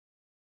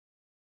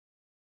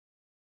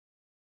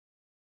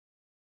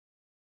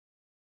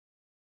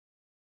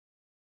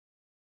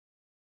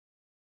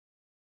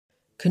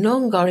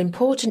Kenong are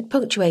important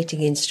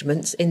punctuating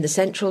instruments in the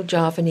central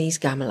Javanese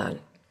Gamelan.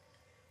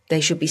 They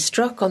should be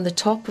struck on the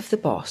top of the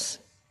boss.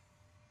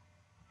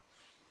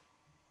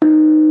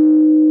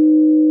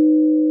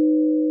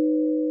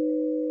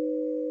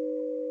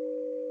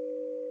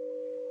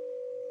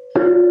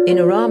 In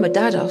irama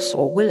dados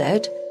or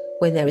willed,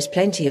 when there is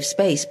plenty of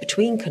space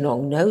between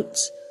Kenong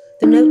notes,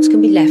 the notes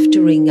can be left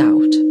to ring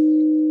out.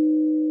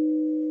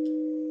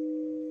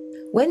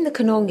 When the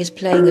Kenong is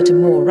playing at a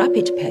more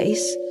rapid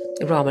pace,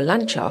 irama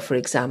lanchar for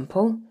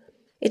example,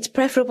 it's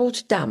preferable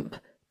to damp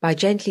by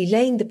gently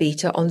laying the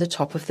beater on the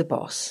top of the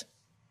boss.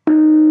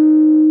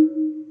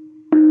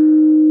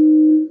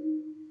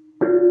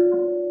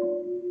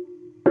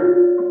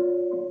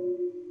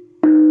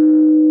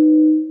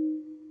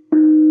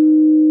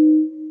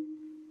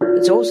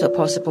 It's also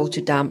possible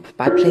to damp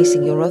by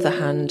placing your other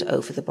hand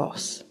over the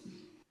boss.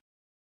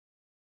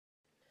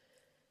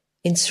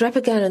 In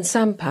srepagan and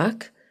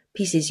sampak,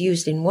 pieces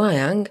used in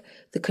wayang,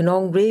 the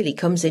Kenong really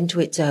comes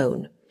into its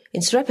own.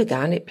 In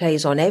srepagan it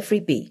plays on every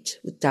beat,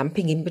 with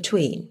damping in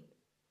between.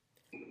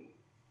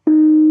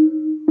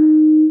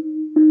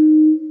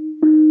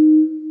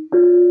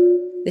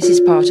 This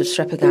is part of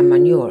srepagan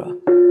manura.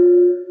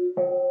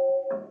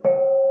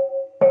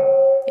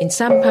 In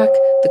sampak,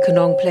 the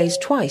Kenong plays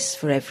twice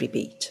for every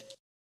beat.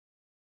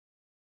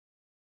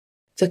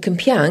 The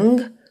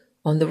kempiang,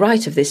 on the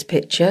right of this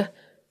picture,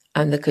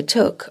 and the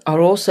katuk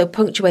are also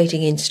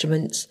punctuating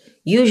instruments,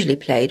 usually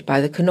played by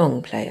the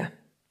Kenong player.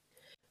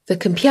 The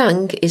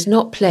kempiang is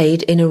not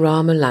played in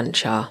irama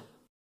lanchar.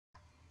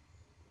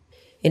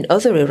 In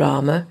other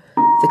irama,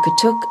 the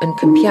katuk and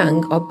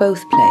kempiang are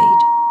both played.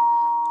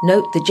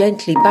 Note the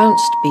gently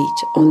bounced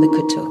beat on the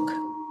katuk.